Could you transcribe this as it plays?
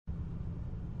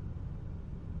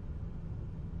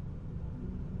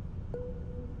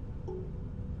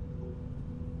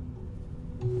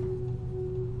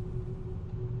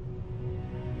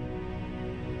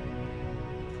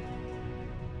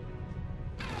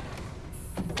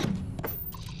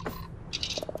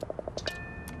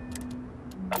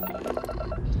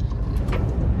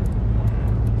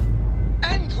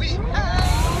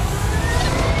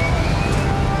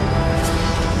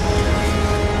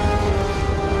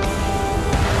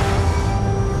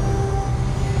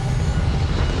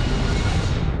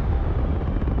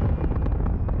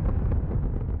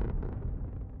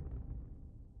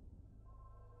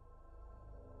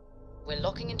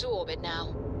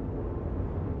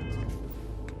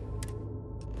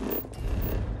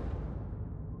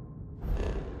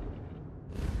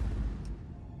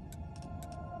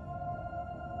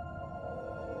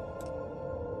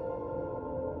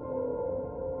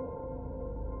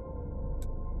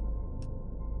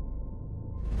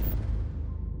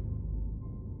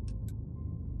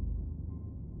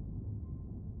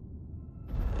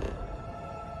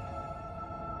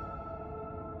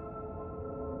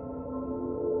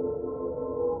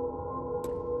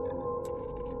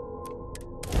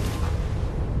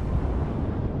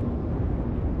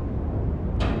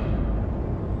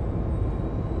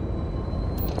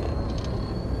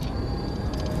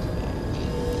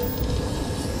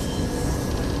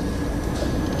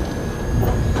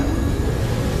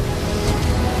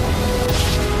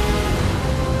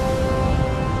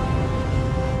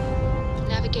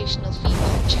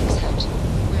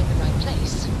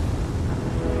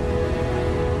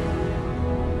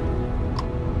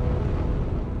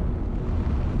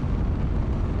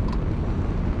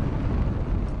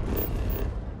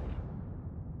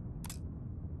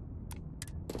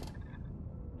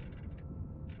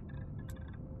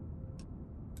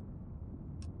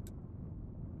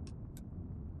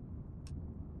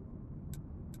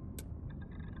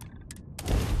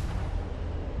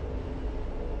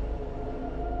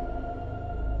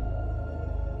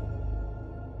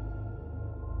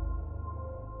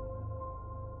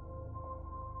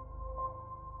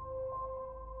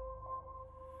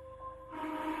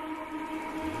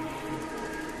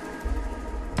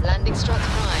Landing struts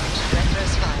primed.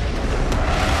 Retros firing.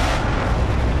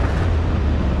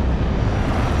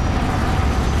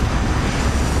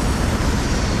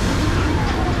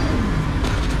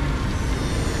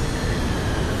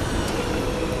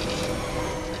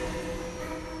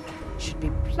 Should be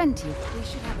plenty of... We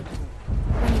should have a talk.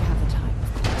 When you have the time,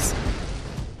 of course.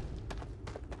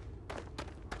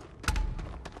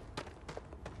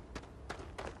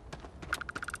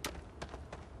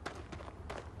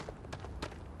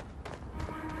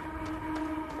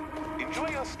 Enjoy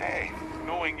your stay,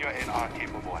 knowing you're in our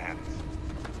capable hands.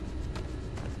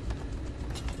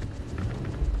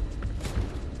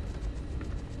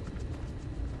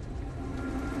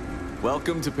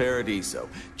 Welcome to Paradiso.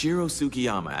 Jiro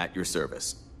Sugiyama at your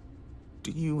service.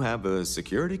 Do you have a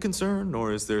security concern,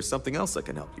 or is there something else I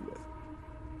can help you with?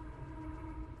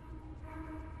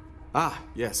 Ah,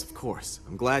 yes, of course.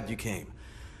 I'm glad you came.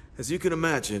 As you can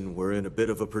imagine, we're in a bit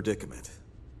of a predicament.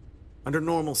 Under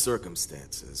normal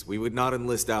circumstances, we would not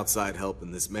enlist outside help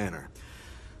in this manner.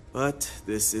 But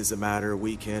this is a matter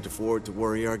we can't afford to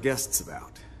worry our guests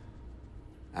about.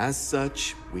 As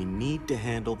such, we need to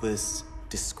handle this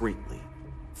discreetly.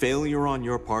 Failure on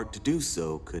your part to do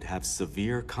so could have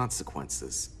severe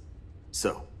consequences.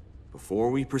 So, before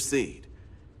we proceed,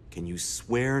 can you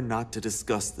swear not to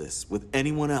discuss this with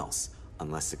anyone else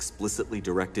unless explicitly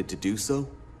directed to do so?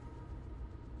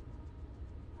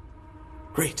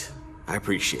 Great. I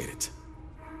appreciate it.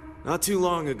 Not too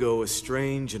long ago, a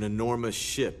strange and enormous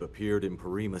ship appeared in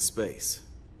Parima space.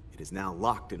 It is now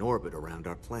locked in orbit around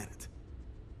our planet.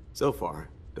 So far,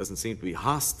 it doesn't seem to be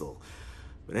hostile,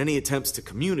 but any attempts to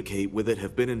communicate with it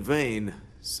have been in vain,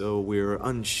 so we're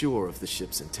unsure of the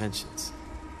ship's intentions.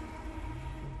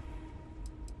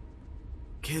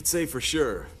 Can't say for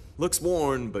sure. Looks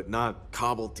worn, but not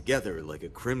cobbled together like a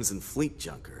Crimson Fleet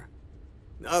junker.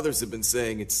 Others have been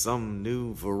saying it's some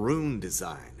new Varun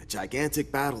design, a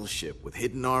gigantic battleship with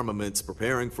hidden armaments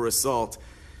preparing for assault,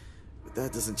 but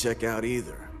that doesn't check out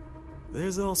either.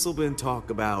 There's also been talk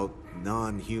about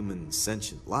non-human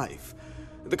sentient life.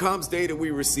 The comms data we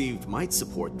received might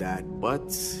support that,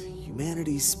 but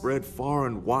humanity's spread far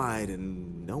and wide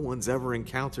and no one's ever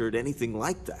encountered anything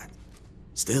like that.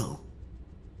 Still,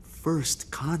 first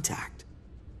contact.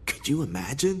 Could you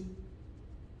imagine?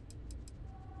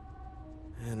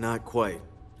 Not quite.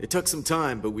 It took some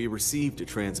time, but we received a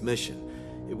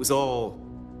transmission. It was all,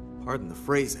 pardon the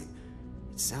phrasing,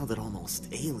 it sounded almost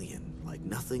alien, like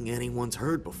nothing anyone's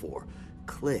heard before.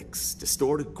 Clicks,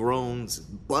 distorted groans,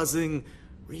 buzzing,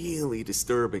 really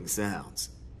disturbing sounds.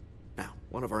 Now,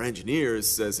 one of our engineers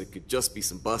says it could just be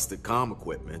some busted comm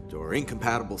equipment or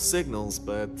incompatible signals,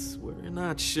 but we're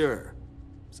not sure.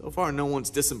 So far, no one's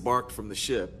disembarked from the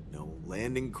ship. No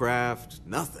landing craft,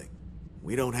 nothing.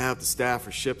 We don't have the staff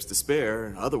or ships to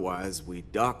spare, otherwise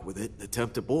we'd dock with it and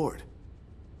attempt to board.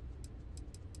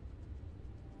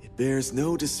 It bears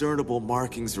no discernible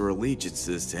markings or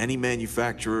allegiances to any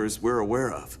manufacturers we're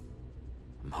aware of.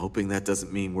 I'm hoping that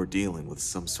doesn't mean we're dealing with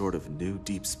some sort of new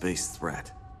deep space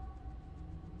threat.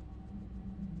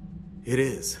 It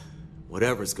is.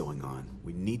 Whatever's going on,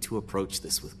 we need to approach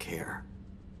this with care.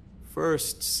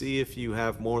 First, see if you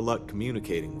have more luck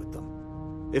communicating with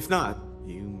them. If not,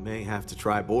 you may have to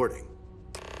try boarding.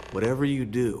 Whatever you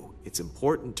do, it's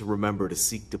important to remember to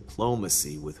seek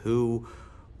diplomacy with who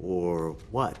or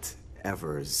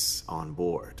whatever's on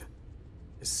board.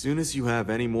 As soon as you have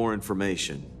any more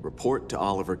information, report to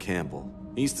Oliver Campbell.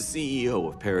 He's the CEO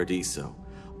of Paradiso.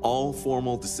 All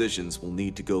formal decisions will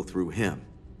need to go through him,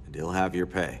 and he'll have your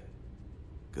pay.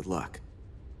 Good luck.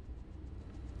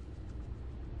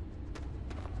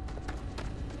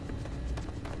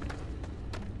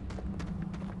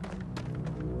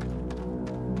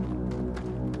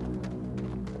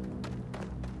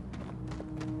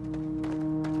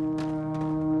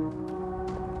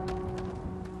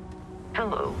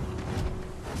 Hello.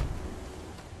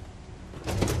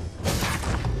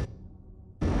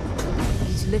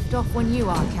 Ready to lift off when you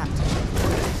are, Captain.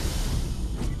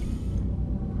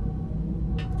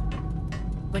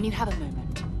 When you have a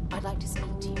moment, I'd like to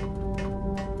speak to you.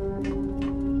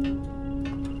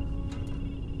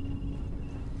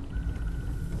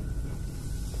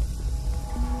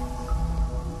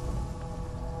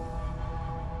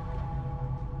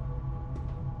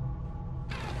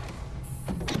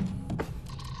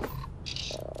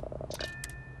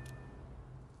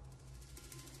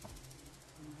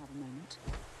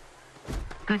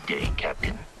 Good day,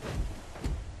 Captain.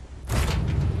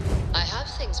 I have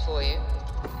things for you.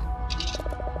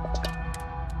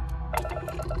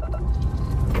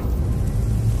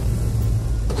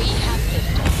 We have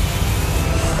liftoff.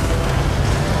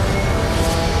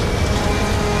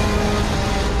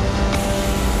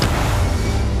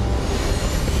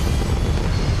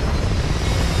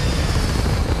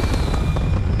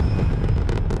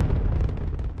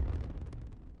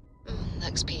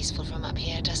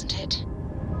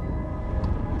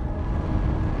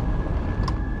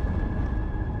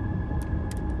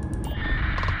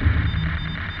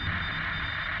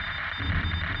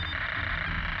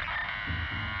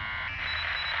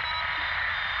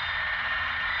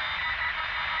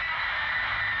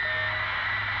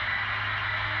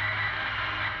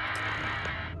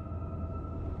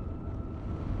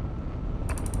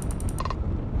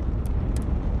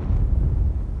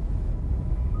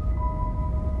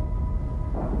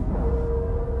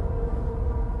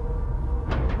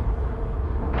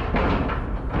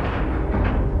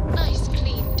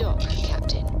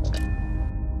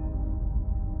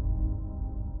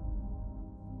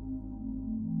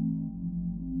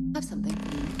 I've something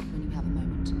for you when you have a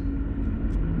moment.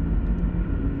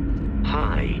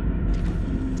 Hi.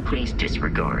 Please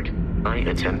disregard. I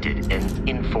attempted an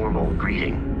informal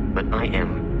greeting, but I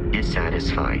am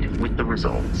dissatisfied with the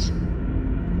results.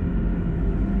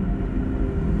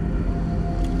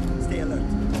 Stay alert.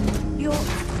 You're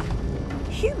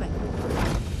human.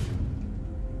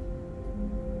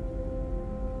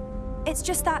 It's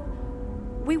just that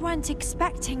we weren't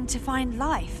expecting to find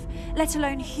life, let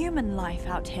alone human life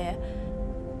out here.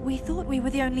 We thought we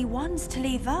were the only ones to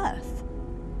leave Earth.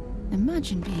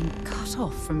 Imagine being cut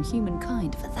off from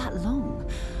humankind for that long.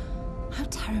 How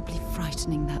terribly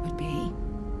frightening that would be.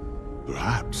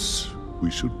 Perhaps we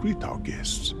should greet our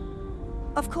guests.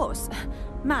 Of course.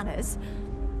 Manners.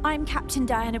 I'm Captain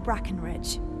Diana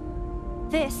Brackenridge.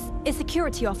 This is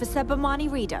Security Officer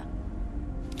Bomani Reader.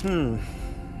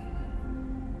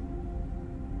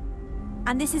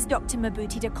 And this is Dr.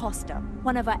 Mabuti da Costa,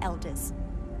 one of our elders.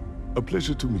 A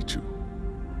pleasure to meet you.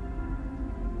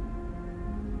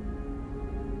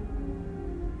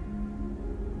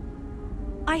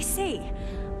 I see.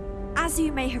 As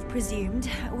you may have presumed,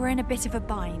 we're in a bit of a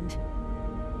bind.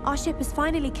 Our ship has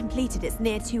finally completed its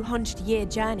near 200-year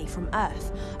journey from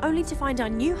Earth, only to find our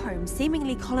new home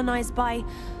seemingly colonized by...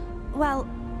 well,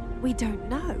 we don't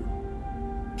know.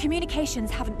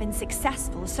 Communications haven't been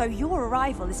successful, so your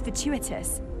arrival is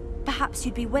fortuitous. Perhaps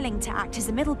you'd be willing to act as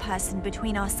a middle person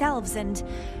between ourselves and...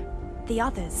 the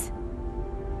others.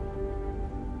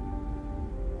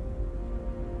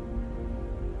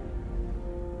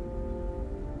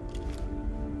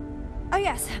 Oh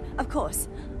yes, of course.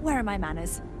 Where are my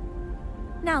manners?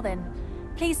 Now then,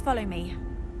 please follow me.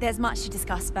 There's much to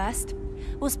discuss first.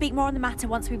 We'll speak more on the matter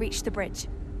once we reach the bridge.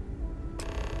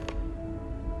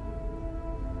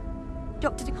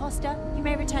 Dr. da Costa, you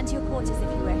may return to your quarters if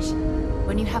you wish.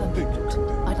 When you have a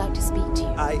moment, I'd like to speak to you.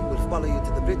 I will follow you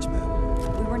to the bridge,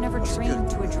 ma'am. We were never trained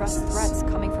to address threats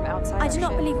coming from outside I our do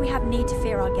not ship. believe we have need to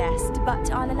fear our guest,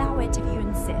 but I'll allow it if you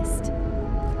insist.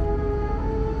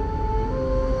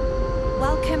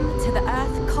 Welcome to the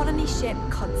Earth colony ship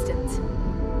Constant.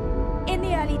 In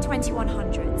the early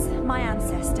 2100s, my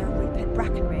ancestor, Rupert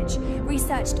Brackenridge,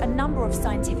 researched a number of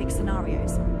scientific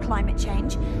scenarios: climate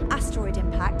change, asteroid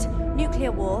impact,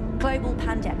 nuclear war, global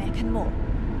pandemic, and more.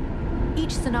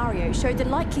 Each scenario showed the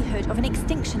likelihood of an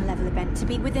extinction-level event to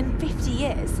be within 50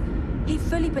 years. He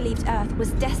fully believed Earth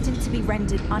was destined to be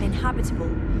rendered uninhabitable.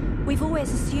 We've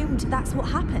always assumed that's what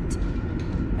happened.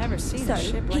 Never seen So, a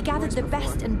ship like he gathered yours the before.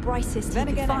 best and brightest Then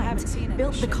he could again, I haven't seen find, any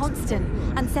built the ships Constant, before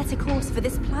you. and set a course for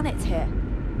this planet here.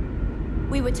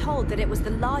 We were told that it was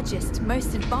the largest,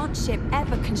 most advanced ship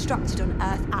ever constructed on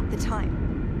Earth at the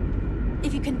time.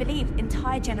 If you can believe,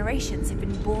 entire generations have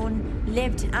been born,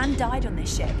 lived, and died on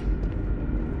this ship.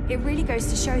 It really goes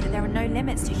to show that there are no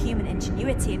limits to human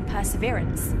ingenuity and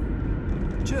perseverance.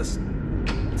 Just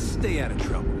stay out of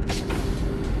trouble.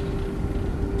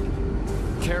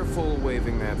 Careful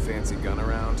waving that fancy gun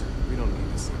around. We don't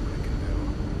need to see what it can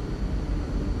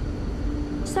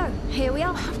do. So, here we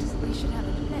are. We should have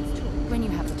a Let's talk. when you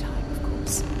have the time, of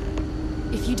course.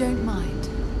 If you don't mind,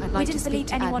 I'd We like to didn't speak believe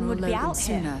to anyone Admiral would be Logan out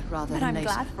sooner here, rather but than I'm later.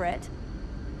 glad for it.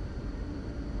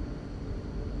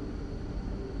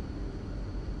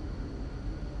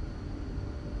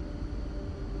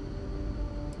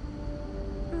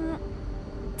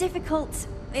 Difficult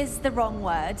is the wrong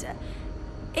word.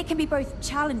 It can be both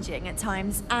challenging at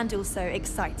times and also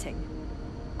exciting.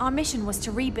 Our mission was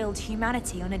to rebuild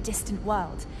humanity on a distant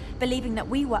world, believing that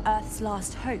we were Earth's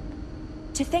last hope.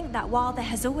 To think that while there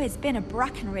has always been a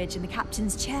Brackenridge in the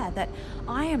captain's chair, that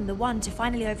I am the one to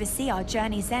finally oversee our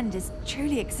journey's end is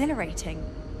truly exhilarating.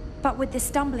 But with this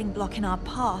stumbling block in our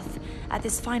path, at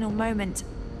this final moment,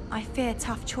 I fear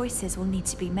tough choices will need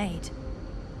to be made.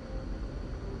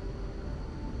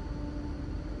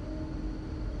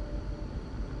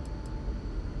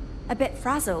 A bit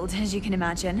frazzled, as you can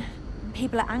imagine.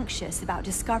 People are anxious about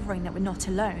discovering that we're not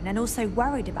alone, and also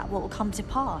worried about what will come to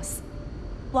pass.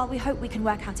 While we hope we can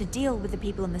work out a deal with the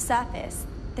people on the surface,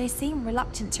 they seem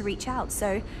reluctant to reach out,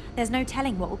 so there's no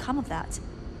telling what will come of that.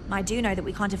 I do know that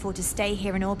we can't afford to stay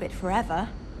here in orbit forever.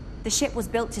 The ship was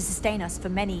built to sustain us for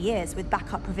many years, with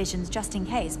backup provisions just in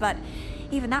case, but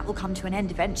even that will come to an end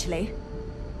eventually.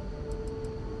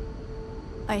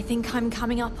 I think I'm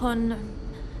coming up on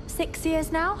 6 years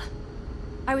now.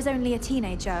 I was only a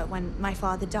teenager when my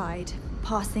father died,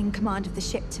 passing command of the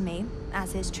ship to me,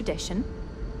 as is tradition.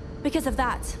 Because of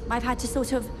that, I've had to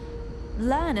sort of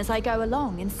learn as I go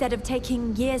along, instead of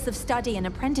taking years of study and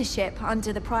apprenticeship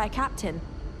under the prior captain.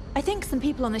 I think some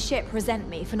people on the ship resent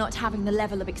me for not having the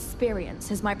level of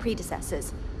experience as my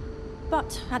predecessors.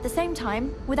 But at the same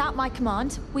time, without my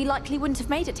command, we likely wouldn't have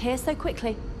made it here so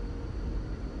quickly.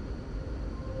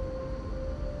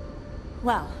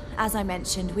 Well, as I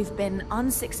mentioned, we've been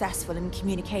unsuccessful in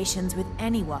communications with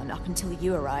anyone up until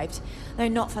you arrived, though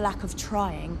not for lack of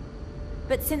trying.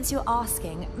 But since you're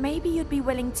asking, maybe you'd be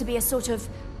willing to be a sort of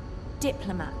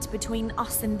diplomat between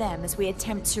us and them as we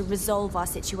attempt to resolve our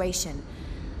situation.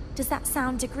 Does that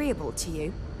sound agreeable to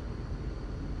you?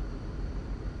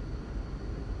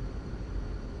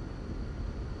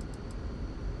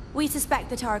 We suspect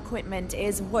that our equipment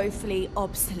is woefully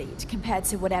obsolete compared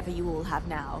to whatever you all have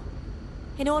now.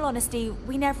 In all honesty,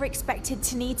 we never expected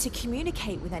to need to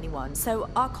communicate with anyone, so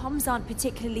our comms aren't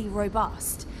particularly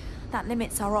robust. That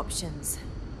limits our options.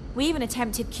 We even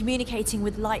attempted communicating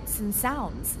with lights and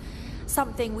sounds,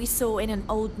 something we saw in an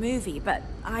old movie, but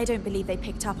I don't believe they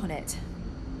picked up on it.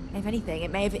 If anything, it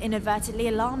may have inadvertently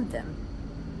alarmed them.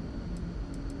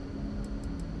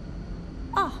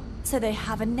 Ah, so they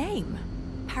have a name.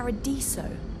 Paradiso.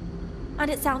 And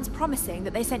it sounds promising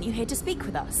that they sent you here to speak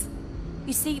with us.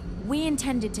 You see, we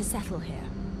intended to settle here,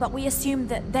 but we assumed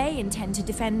that they intend to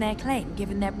defend their claim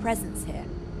given their presence here.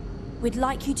 We'd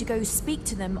like you to go speak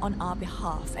to them on our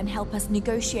behalf and help us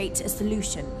negotiate a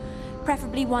solution,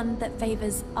 preferably one that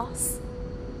favors us.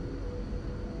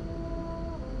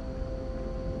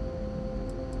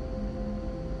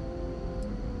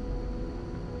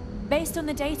 Based on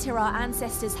the data our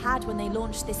ancestors had when they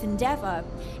launched this endeavor,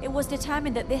 it was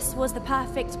determined that this was the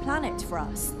perfect planet for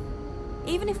us.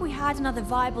 Even if we had another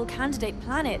viable candidate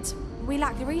planet, we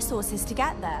lack the resources to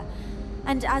get there.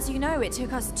 And as you know, it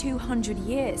took us 200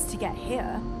 years to get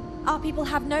here. Our people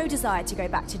have no desire to go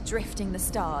back to drifting the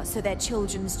stars so their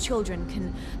children's children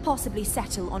can possibly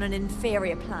settle on an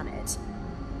inferior planet.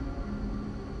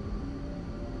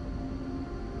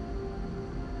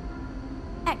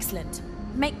 Excellent.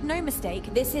 Make no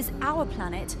mistake, this is our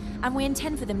planet, and we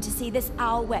intend for them to see this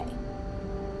our way.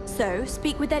 So,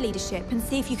 speak with their leadership and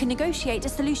see if you can negotiate a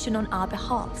solution on our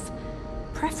behalf.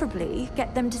 Preferably,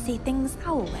 get them to see things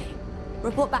our way.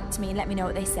 Report back to me and let me know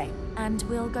what they say, and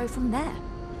we'll go from there.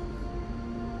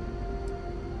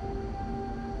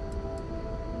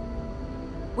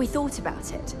 We thought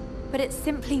about it, but it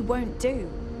simply won't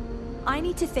do. I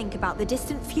need to think about the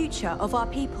distant future of our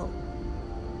people.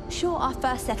 Sure, our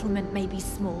first settlement may be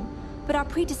small, but our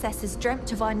predecessors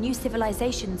dreamt of our new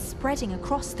civilization spreading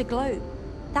across the globe.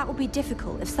 That will be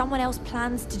difficult if someone else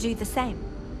plans to do the same.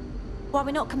 While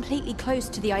we're not completely close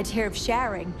to the idea of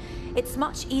sharing, it's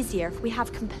much easier if we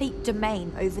have complete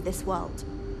domain over this world.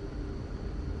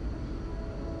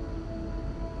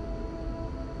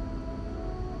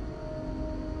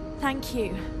 Thank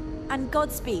you, and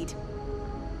Godspeed.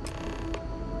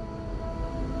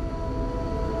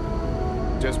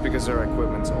 Just because our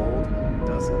equipment's old,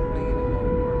 doesn't mean it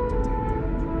won't work to take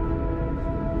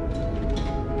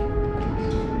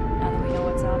Now that we know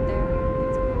what's out there,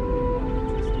 it's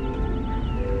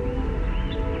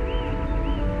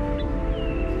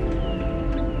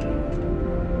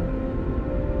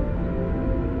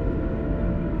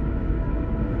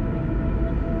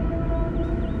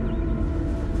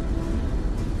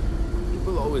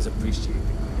People always appreciate the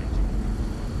good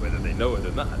engineering, whether they know it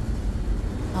or not.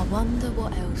 I wonder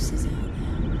what else is out there.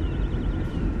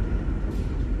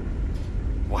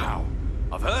 Wow,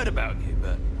 I've heard about you,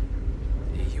 but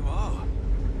here you are.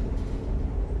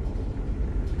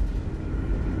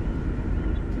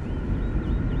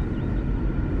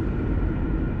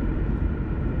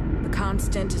 the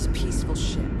Constant is a peaceful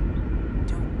ship.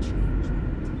 Don't change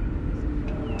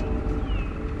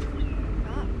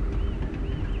Ah.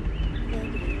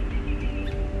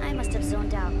 I must have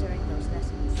zoned out during those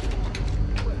lessons.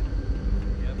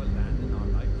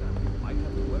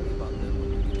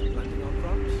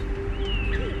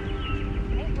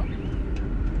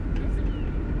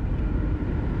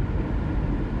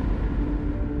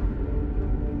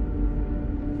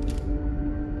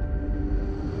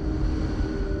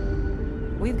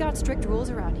 We've got strict rules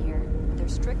around here, but they're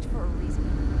strict for a reason.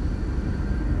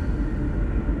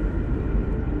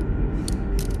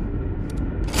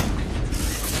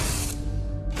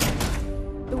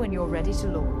 When you're ready to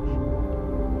launch.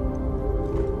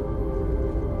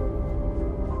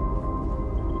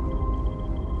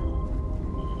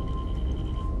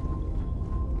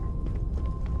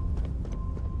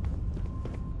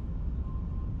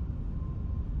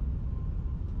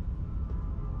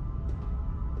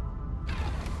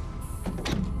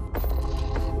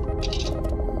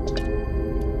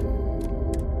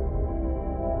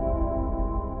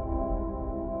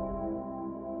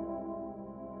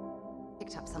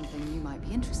 Picked up something you might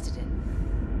be interested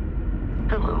in.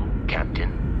 Hello, Captain.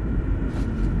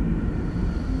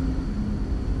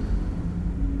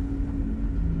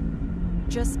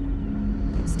 Just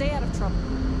stay out of trouble.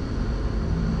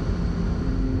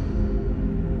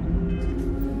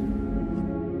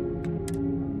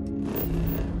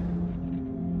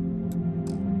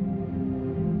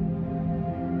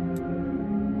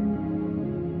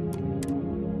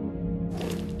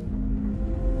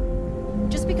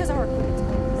 Just because our equipment's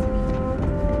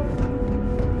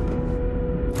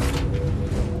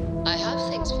I have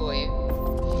things for you.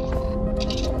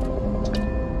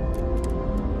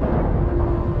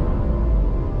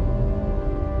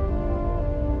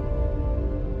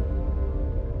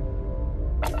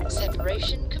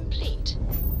 Separation complete.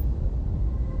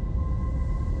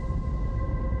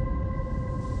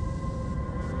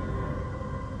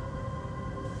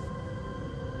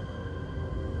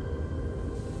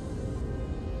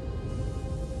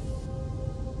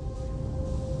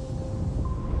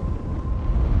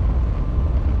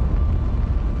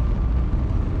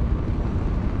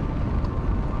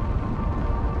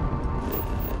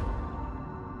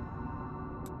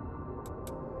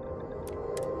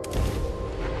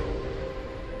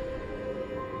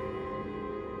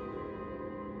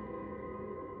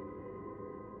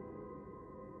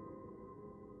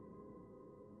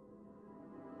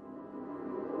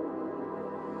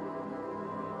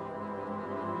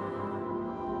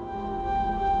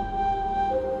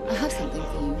 I have something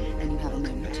for you when you have a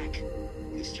moment. Back,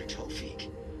 Mr.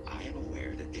 Tofik. I am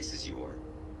aware that this is your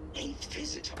 8th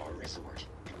visit to our resort.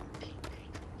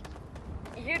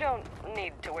 You don't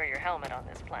need to wear your helmet on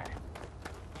this planet.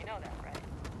 You know that, right?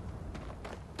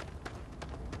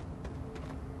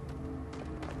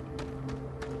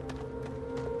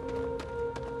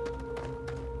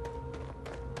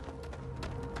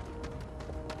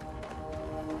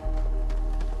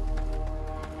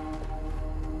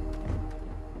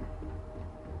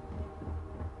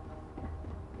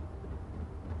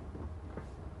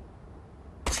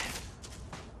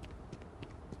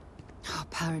 Oh,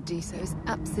 Paradiso is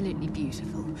absolutely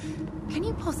beautiful. Can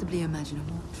you possibly imagine a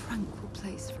more tranquil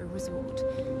place for a resort?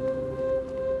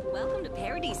 Welcome to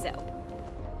Paradiso.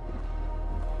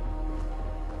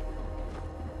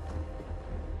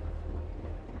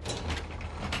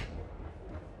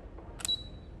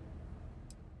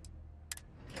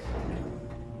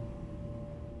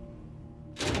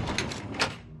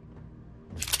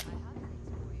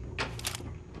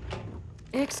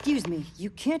 Excuse me, you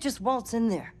can't just waltz in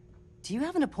there. Do you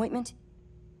have an appointment?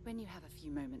 When you have a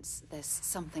few moments, there's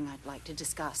something I'd like to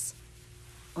discuss.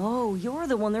 Oh, you're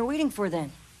the one they're waiting for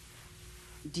then.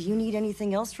 Do you need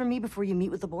anything else from me before you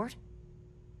meet with the board?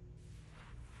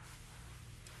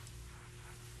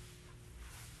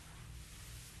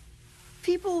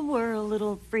 People were a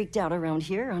little freaked out around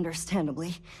here,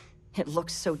 understandably. It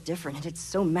looks so different and it's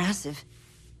so massive.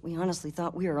 We honestly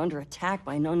thought we were under attack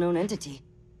by an unknown entity.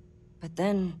 But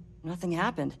then, nothing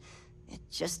happened. It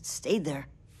just stayed there.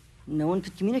 No one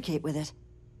could communicate with it.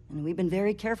 And we've been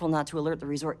very careful not to alert the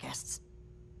resort guests.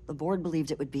 The board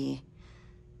believed it would be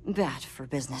bad for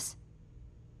business.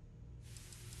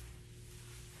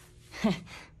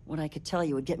 What I could tell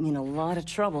you would get me in a lot of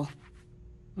trouble.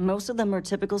 Most of them are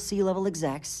typical C-level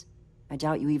execs. I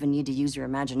doubt you even need to use your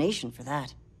imagination for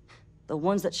that. The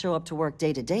ones that show up to work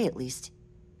day to day, at least.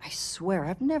 I swear,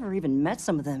 I've never even met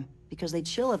some of them, because they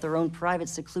chill at their own private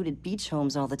secluded beach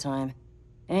homes all the time.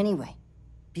 Anyway,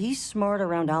 be smart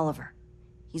around Oliver.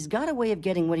 He's got a way of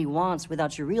getting what he wants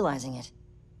without you realizing it.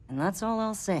 And that's all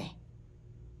I'll say.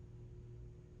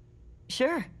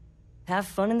 Sure. Have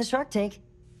fun in the shark tank.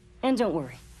 And don't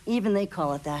worry, even they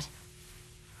call it that.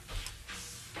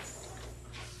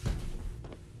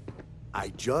 I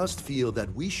just feel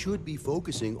that we should be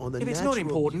focusing on the If it's natural not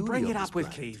important, beauty bring of it this up with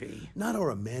planet, Kiwi. not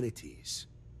our amenities.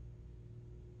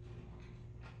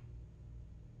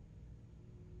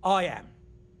 I am.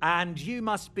 And you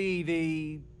must be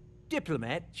the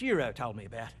diplomat Jiro told me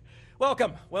about.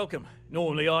 Welcome, welcome.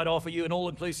 Normally I'd offer you an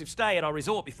all-inclusive stay at our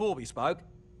resort before we spoke.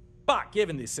 But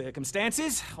given the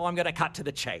circumstances, I'm going to cut to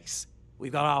the chase.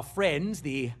 We've got our friends,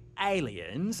 the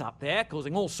aliens, up there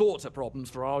causing all sorts of problems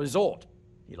for our resort.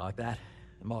 You like that?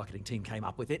 The marketing team came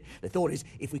up with it. The thought is,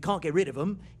 if we can't get rid of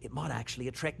them, it might actually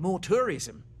attract more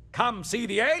tourism. Come see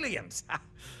the aliens!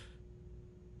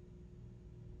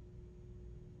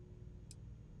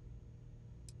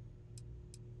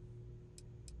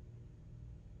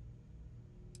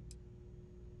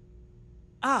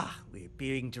 Ah, we're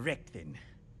being direct then.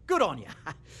 Good on you.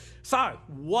 So,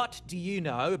 what do you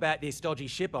know about this dodgy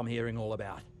ship I'm hearing all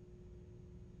about?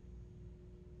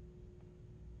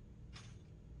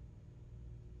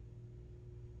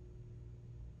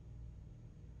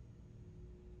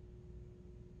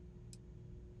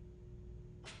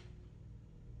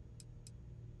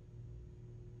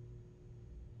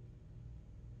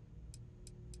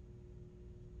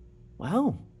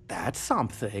 Well, that's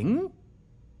something.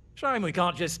 Shame we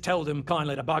can't just tell them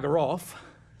kindly to bugger off.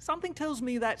 Something tells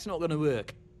me that's not going to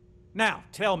work. Now,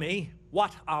 tell me,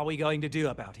 what are we going to do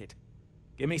about it?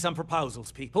 Give me some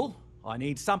proposals, people. I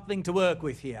need something to work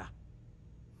with here.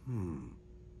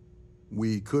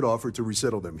 We could offer to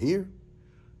resettle them here.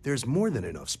 There's more than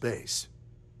enough space.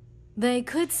 They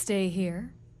could stay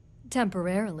here,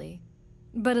 temporarily,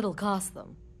 but it'll cost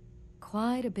them.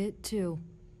 Quite a bit, too.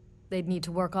 They'd need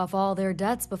to work off all their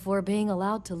debts before being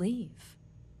allowed to leave.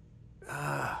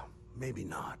 Maybe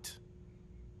not.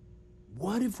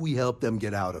 What if we help them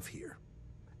get out of here?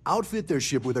 Outfit their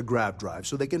ship with a grav drive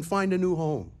so they can find a new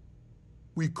home.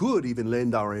 We could even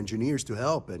lend our engineers to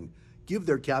help and give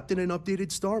their captain an updated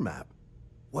star map.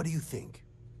 What do you think?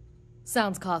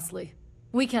 Sounds costly.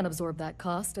 We can't absorb that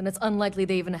cost, and it's unlikely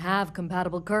they even have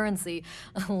compatible currency,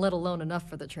 let alone enough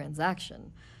for the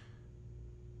transaction.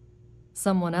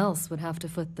 Someone else would have to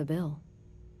foot the bill.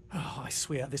 Oh, I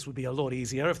swear this would be a lot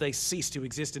easier if they ceased to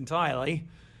exist entirely.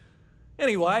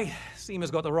 Anyway, Seema's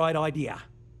got the right idea.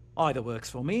 Either works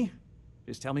for me.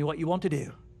 Just tell me what you want to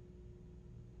do.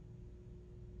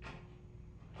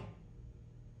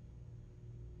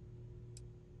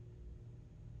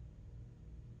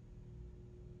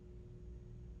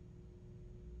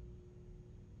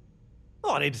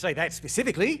 Oh, I didn't say that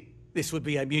specifically. This would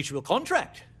be a mutual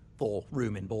contract for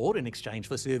room and board in exchange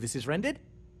for services rendered.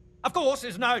 Of course,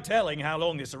 there's no telling how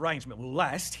long this arrangement will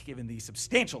last, given the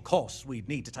substantial costs we'd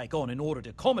need to take on in order to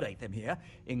accommodate them here,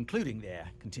 including their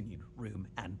continued room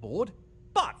and board.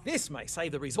 But this may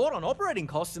save the resort on operating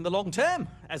costs in the long term,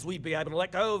 as we'd be able to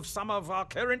let go of some of our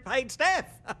current paid staff.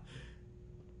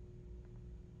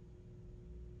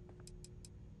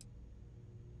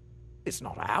 It's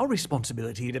not our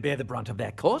responsibility to bear the brunt of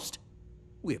that cost.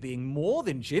 We're being more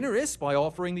than generous by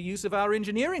offering the use of our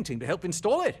engineering team to help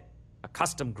install it. A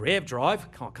custom grav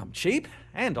drive can't come cheap,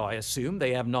 and I assume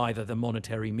they have neither the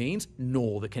monetary means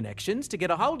nor the connections to get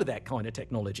a hold of that kind of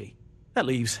technology. That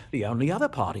leaves the only other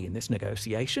party in this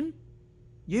negotiation.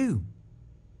 You.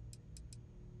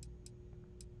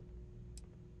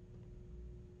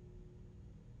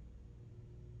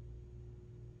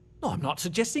 I'm not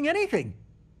suggesting anything,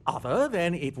 other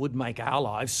than it would make our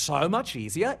lives so much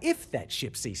easier if that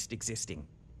ship ceased existing.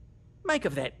 Make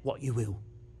of that what you will.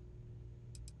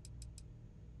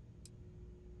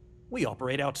 We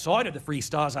operate outside of the Free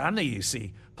Stars only, you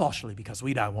see, partially because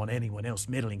we don't want anyone else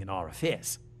meddling in our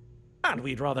affairs. And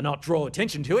we'd rather not draw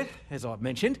attention to it, as I've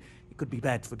mentioned. It could be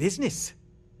bad for business.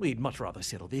 We'd much rather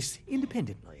settle this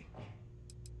independently.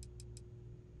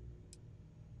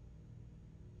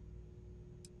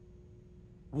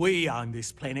 We own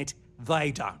this planet,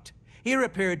 they don't. Here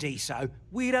at Paradiso,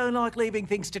 we don't like leaving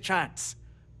things to chance.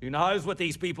 Who knows what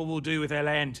these people will do with their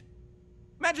land?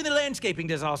 Imagine the landscaping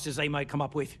disasters they might come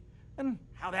up with, and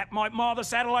how that might mar the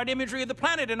satellite imagery of the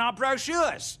planet in our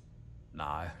brochures.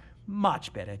 No,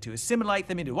 much better to assimilate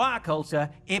them into our culture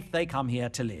if they come here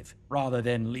to live, rather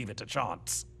than leave it to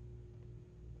chance.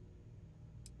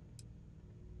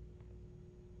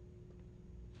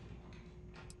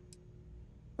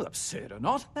 Well, absurd or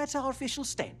not, that's our official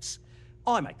stance.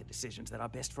 I make the decisions that are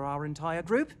best for our entire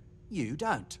group. You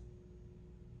don't.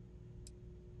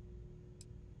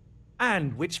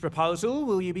 And which proposal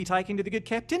will you be taking to the good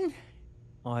captain?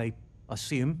 I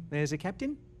assume there's a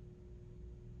captain?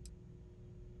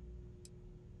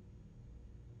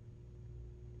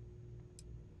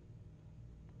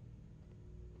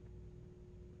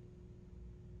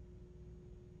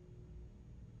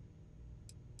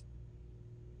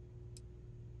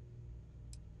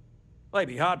 They'd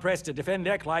be hard-pressed to defend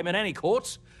their claim in any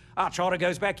courts. Our charter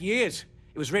goes back years.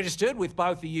 It was registered with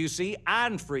both the UC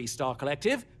and Free Star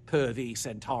Collective, per the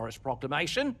Centaurus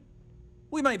Proclamation.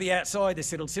 We may be outside the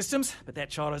settled systems, but that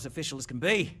charter's official as can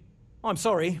be. I'm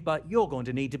sorry, but you're going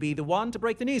to need to be the one to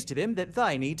break the news to them that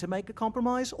they need to make a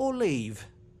compromise or leave.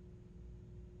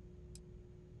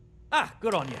 Ah,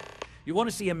 good on you. You want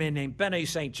to see a man named Benny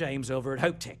St. James over at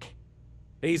HopeTech.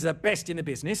 He's the best in the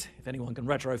business. If anyone can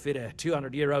retrofit a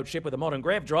 200-year-old ship with a modern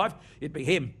grav drive, it'd be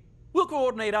him. We'll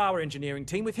coordinate our engineering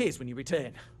team with his when you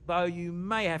return, though you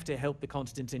may have to help the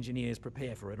Constance engineers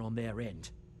prepare for it on their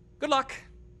end. Good luck.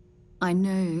 I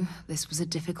know this was a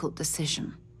difficult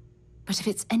decision, but if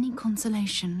it's any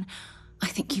consolation, I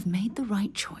think you've made the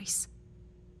right choice.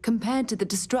 Compared to the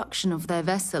destruction of their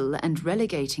vessel and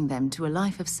relegating them to a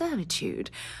life of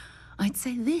servitude, I'd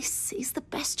say this is the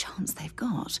best chance they've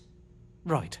got.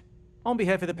 Right. On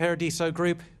behalf of the Paradiso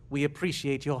Group, we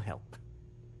appreciate your help.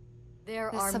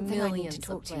 There's are something millions I need to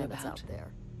talk of to you planets about out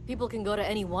there. People can go to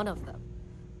any one of them.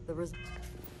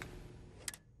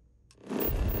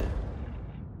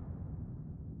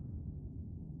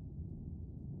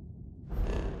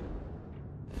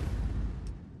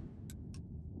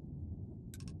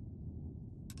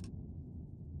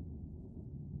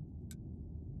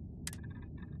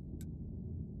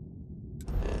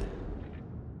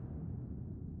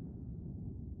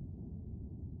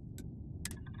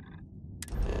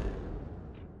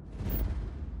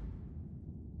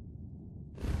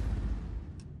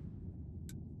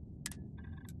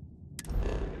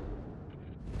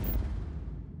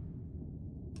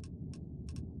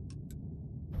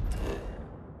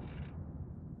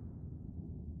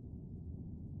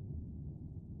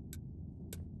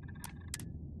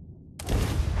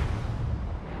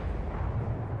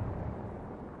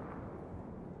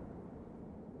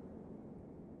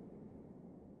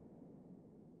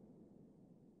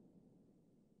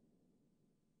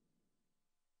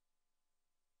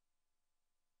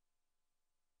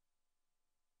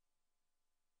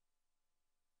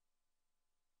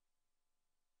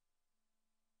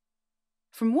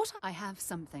 From what I have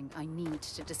something I need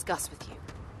to discuss with you.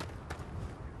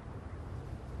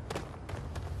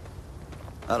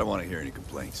 I don't want to hear any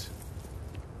complaints.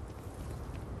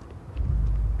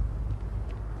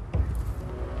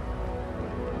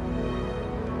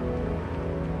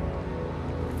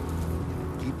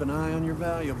 Keep an eye on your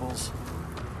valuables.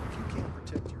 If you can't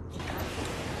protect your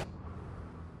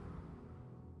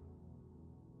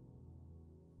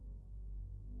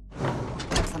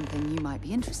own. Something you might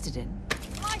be interested in.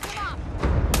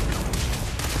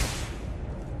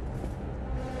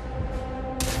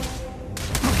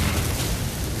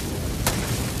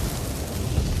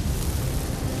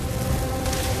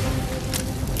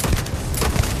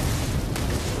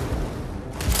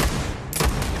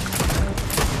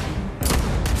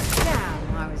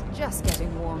 Just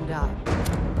getting warmed up.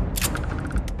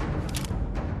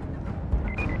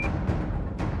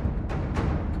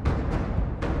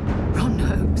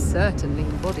 Ron certainly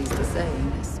embodies the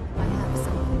saying. I have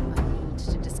something I need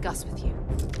to discuss with you.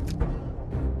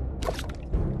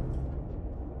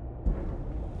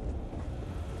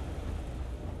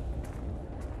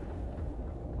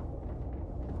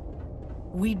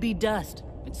 We'd be dust,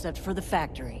 except for the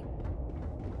factory.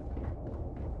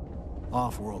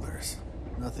 Off-worlders.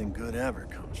 Nothing good ever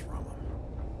comes from them.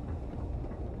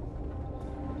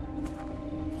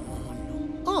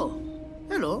 Oh,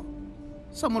 hello.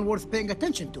 Someone worth paying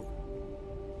attention to.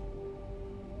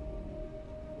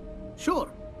 Sure,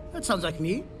 that sounds like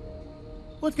me.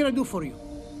 What can I do for you?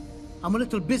 I'm a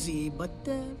little busy, but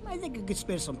I think I could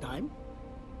spare some time.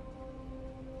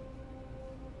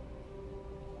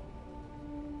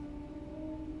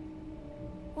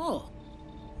 Oh,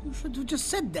 you should have just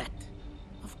said that.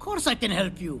 Of course I can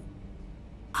help you.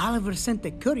 Oliver sent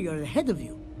a courier ahead of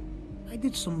you. I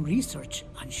did some research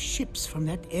on ships from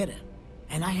that era,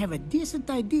 and I have a decent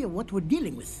idea what we're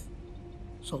dealing with.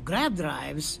 So grav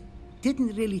drives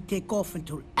didn't really take off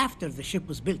until after the ship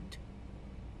was built.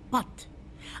 But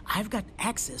I've got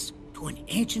access to an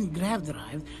ancient grav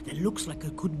drive that looks like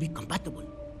it could be compatible.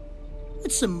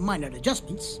 With some minor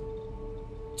adjustments.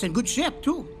 It's in good shape,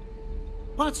 too.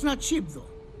 Parts not cheap, though.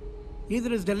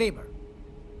 Neither is the labor.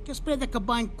 Just pay the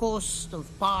combined cost of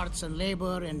parts and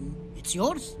labor, and it's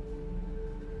yours.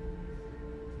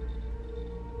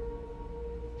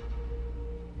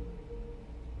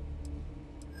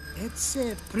 It's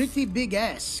a pretty big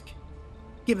ask,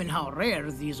 given how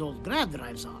rare these old grav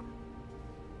drives are.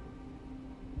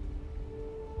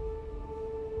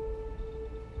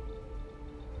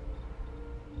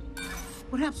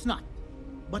 Perhaps not,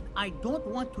 but I don't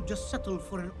want to just settle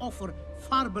for an offer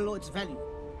far below its value.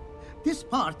 This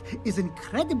part is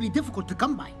incredibly difficult to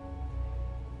come by.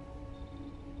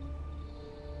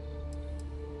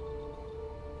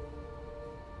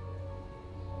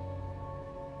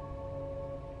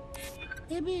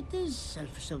 Maybe it is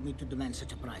selfish of me to demand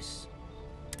such a price.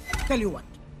 Tell you what,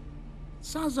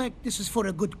 sounds like this is for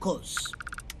a good cause.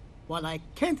 While I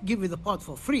can't give you the part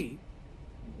for free,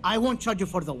 I won't charge you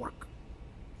for the work.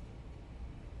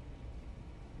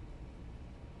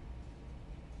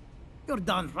 You're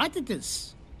darn right it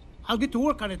is. I'll get to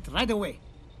work on it right away.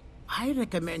 I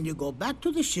recommend you go back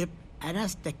to the ship and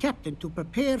ask the captain to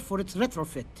prepare for its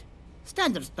retrofit.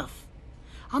 Standard stuff.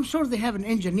 I'm sure they have an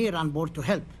engineer on board to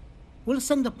help. We'll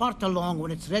send the part along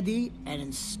when it's ready and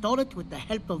install it with the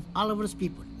help of Oliver's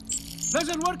people.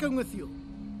 Pleasure working with you.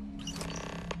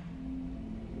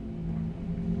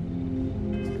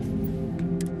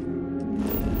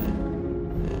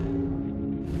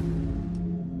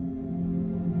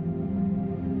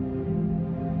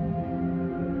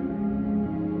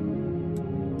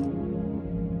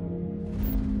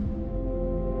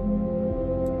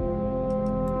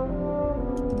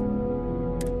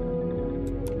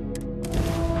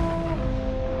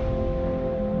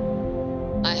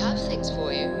 I have things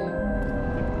for you.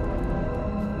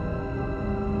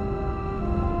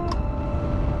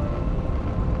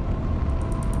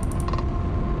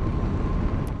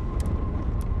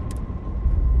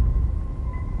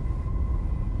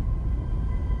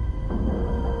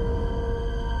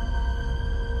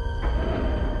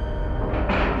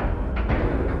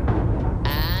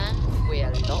 And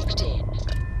we're locked in.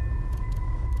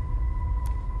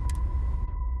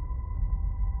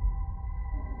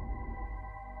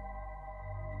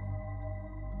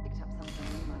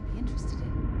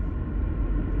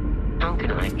 How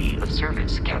can I be of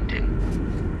service, Captain?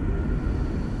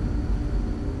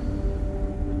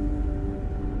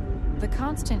 The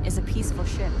Constant is a peaceful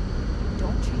ship.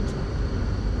 Don't change it.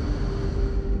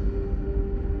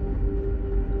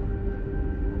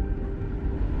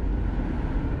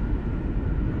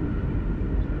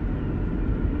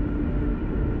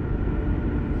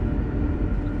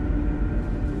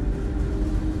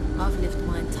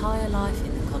 entire life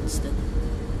in the Constant.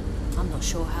 I'm not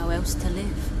sure how else to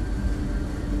live.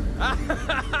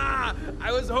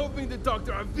 I was hoping to talk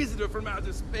to our visitor from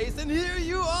outer space, and here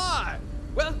you are!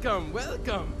 Welcome,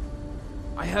 welcome!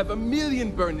 I have a million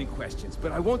burning questions,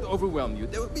 but I won't overwhelm you.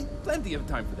 There will be plenty of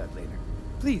time for that later.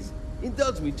 Please,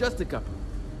 indulge me just a couple.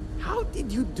 How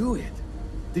did you do it?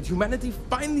 Did humanity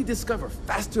finally discover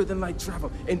faster-than-light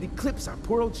travel and eclipse our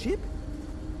poor old ship?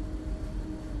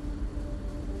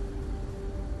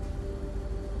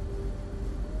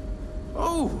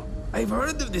 Oh, I've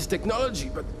heard of this technology,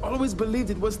 but always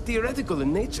believed it was theoretical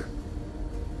in nature.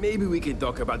 Maybe we can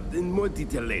talk about it in more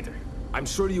detail later. I'm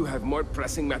sure you have more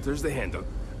pressing matters to handle.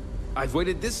 I've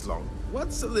waited this long.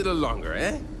 What's a little longer,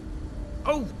 eh?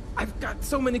 Oh, I've got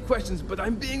so many questions, but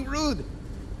I'm being rude.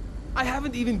 I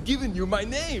haven't even given you my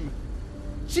name.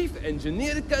 Chief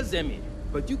Engineer Kazemi,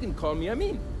 but you can call me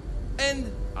Amin.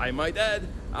 And, I might add,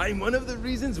 I'm one of the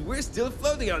reasons we're still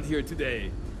floating out here today.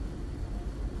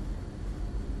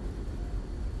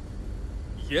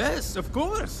 Yes, of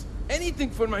course. Anything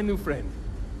for my new friend.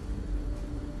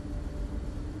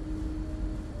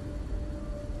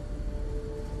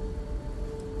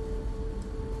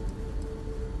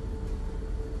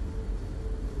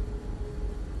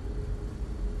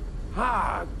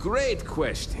 Ah, great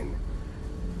question.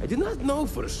 I do not know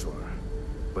for sure,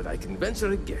 but I can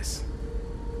venture a guess.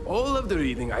 All of the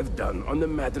reading I've done on the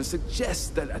matter suggests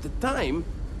that at the time,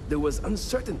 there was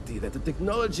uncertainty that the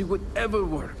technology would ever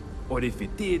work, or if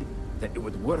it did, that it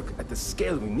would work at the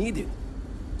scale we needed.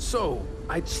 So,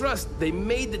 I trust they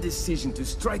made the decision to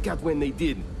strike out when they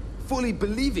did, fully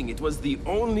believing it was the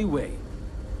only way.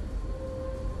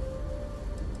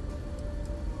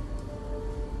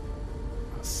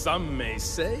 Some may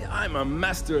say I'm a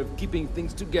master of keeping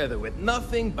things together with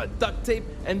nothing but duct tape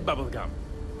and bubblegum.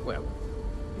 Well,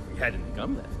 if we had any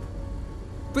gum left.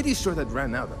 Pretty sure that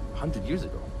ran out 100 years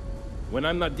ago. When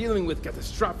I'm not dealing with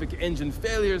catastrophic engine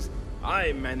failures,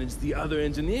 I manage the other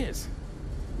engineers.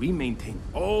 We maintain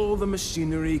all the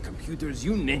machinery, computers,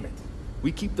 you name it.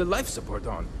 We keep the life support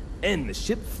on, and the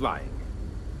ship flying.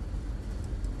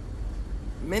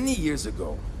 Many years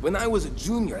ago, when I was a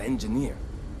junior engineer,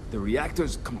 the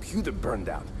reactor's computer burned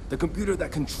out. The computer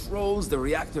that controls the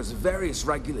reactor's various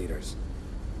regulators.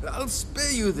 I'll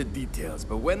spare you the details,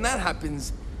 but when that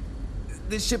happens,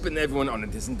 the ship and everyone on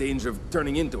it is in danger of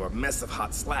turning into a mess of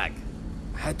hot slag.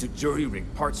 I had to jury-rig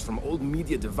parts from old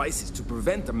media devices to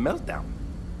prevent a meltdown.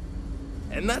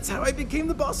 And that's how I became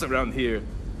the boss around here.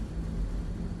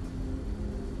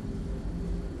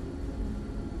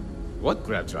 What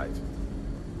grab drive?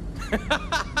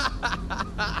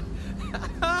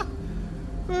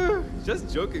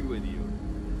 Just joking with you.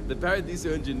 The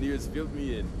Paradiso engineers filled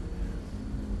me in.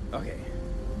 Okay,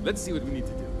 let's see what we need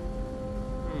to do.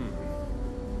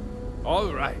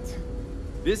 All right.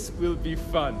 This will be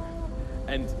fun.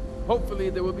 And hopefully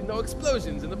there will be no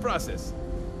explosions in the process.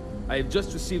 I have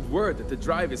just received word that the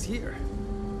drive is here.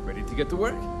 Ready to get to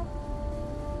work?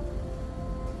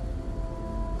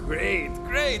 Great,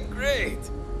 great, great!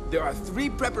 There are 3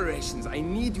 preparations I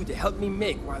need you to help me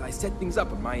make while I set things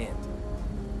up on my end.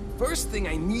 First thing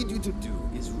I need you to do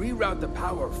is reroute the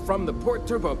power from the port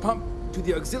turbo pump to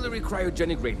the auxiliary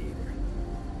cryogenic radiator.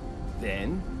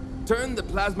 Then, turn the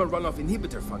plasma runoff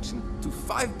inhibitor function to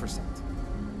 5%.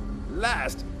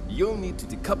 Last, you'll need to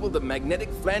decouple the magnetic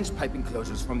flange pipe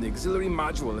enclosures from the auxiliary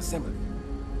module assembly.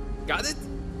 Got it?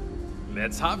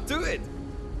 Let's hop to it!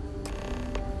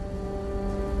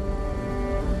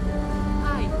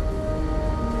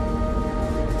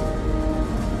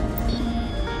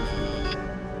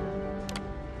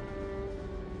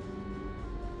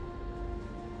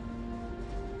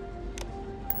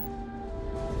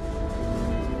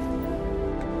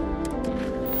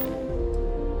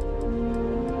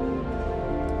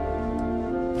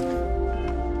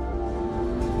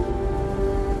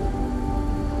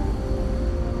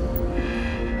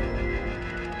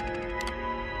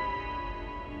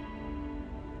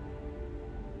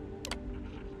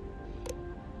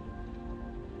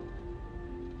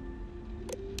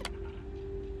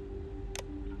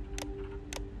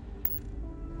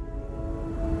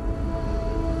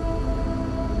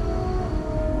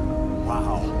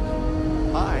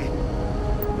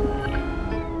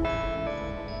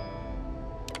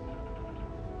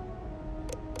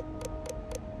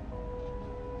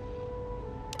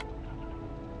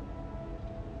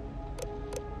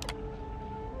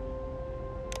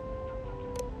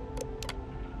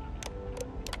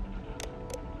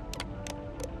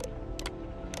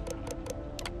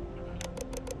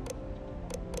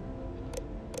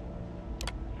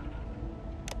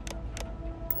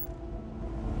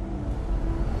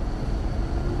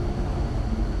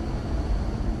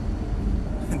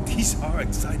 These are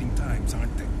exciting times,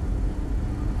 aren't they?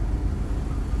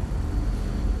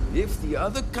 If the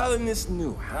other colonists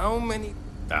knew how many...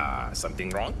 something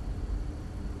wrong?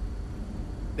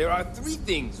 There are 3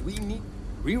 things we need.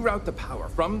 Reroute the power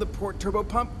from the port turbo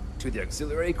pump to the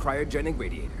auxiliary cryogenic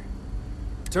radiator.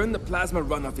 Turn the plasma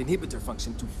runoff inhibitor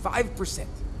function to 5%.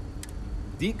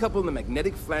 Decouple the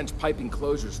magnetic flange pipe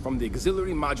enclosures from the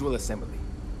auxiliary module assembly.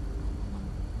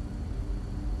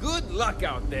 Good luck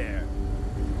out there!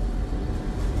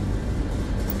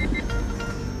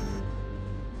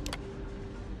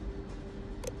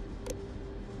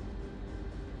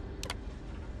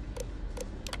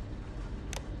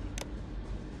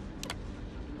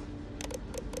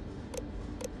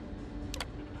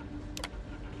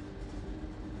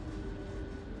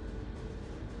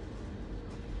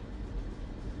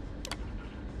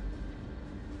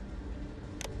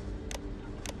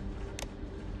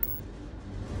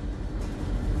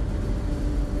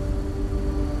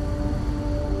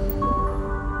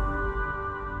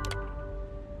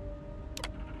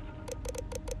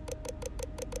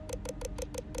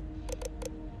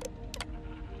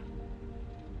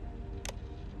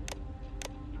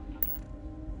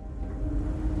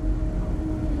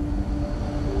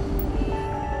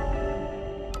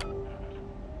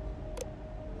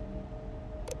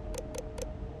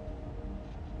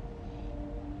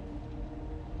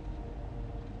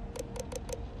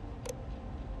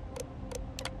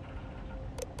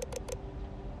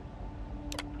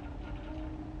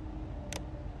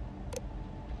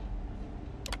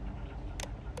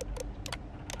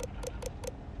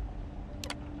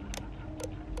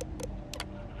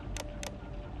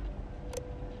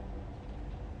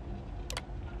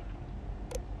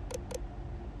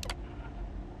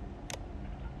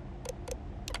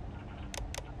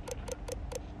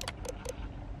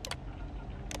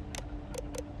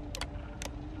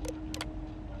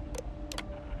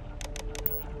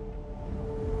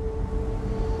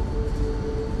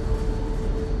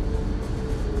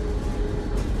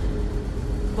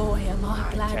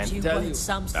 Glad you tell weren't you.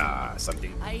 something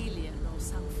Something. alien or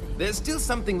something. There's still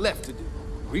something left to do.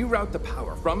 Reroute the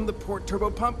power from the port turbo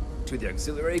pump to the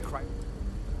auxiliary cry.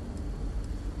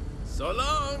 So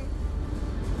long!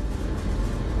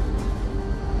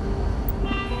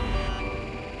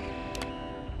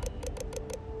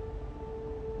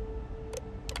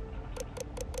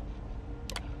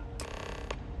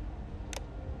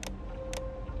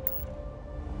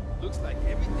 Looks like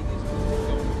everything is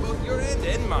going both your end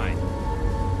and mine.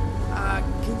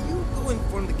 Can you go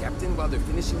inform the captain while they're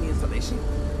finishing the installation?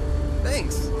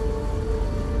 Thanks.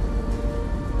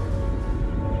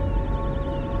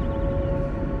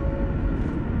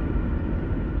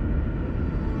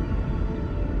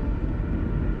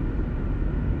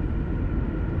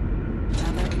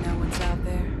 Now that we know what's out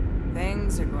there,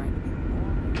 things are going to be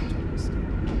more interesting.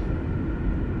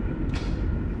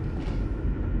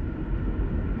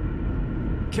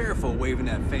 Careful waving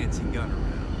that fancy gun around.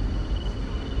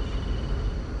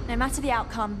 No matter the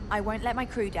outcome, I won't let my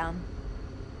crew down.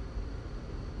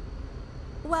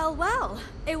 Well, well,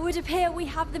 it would appear we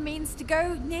have the means to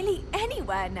go nearly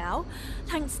anywhere now,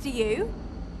 thanks to you.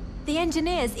 The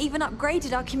engineers even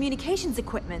upgraded our communications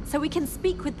equipment so we can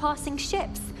speak with passing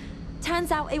ships.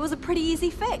 Turns out it was a pretty easy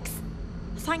fix.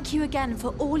 Thank you again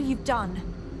for all you've done.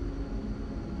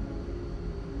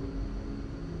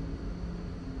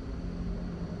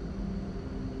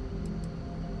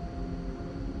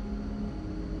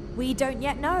 We don't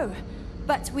yet know,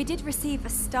 but we did receive a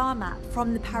star map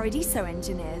from the Paradiso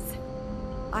engineers.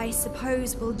 I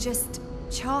suppose we'll just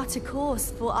chart a course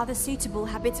for other suitable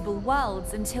habitable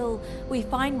worlds until we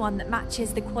find one that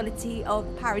matches the quality of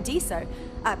Paradiso.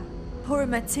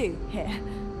 Purima 2 here.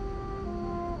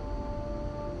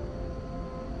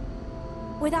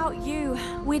 Without you,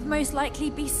 we'd most likely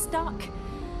be stuck.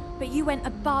 But you went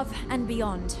above and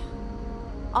beyond.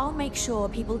 I'll make sure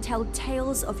people tell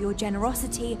tales of your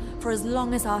generosity for as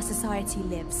long as our society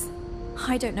lives.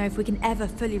 I don't know if we can ever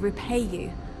fully repay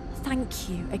you. Thank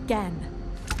you again.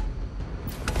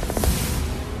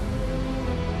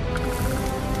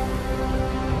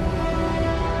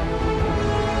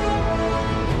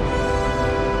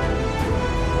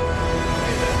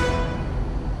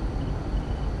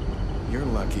 You're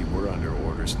lucky we're under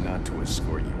orders not to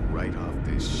escort you right off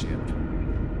this ship.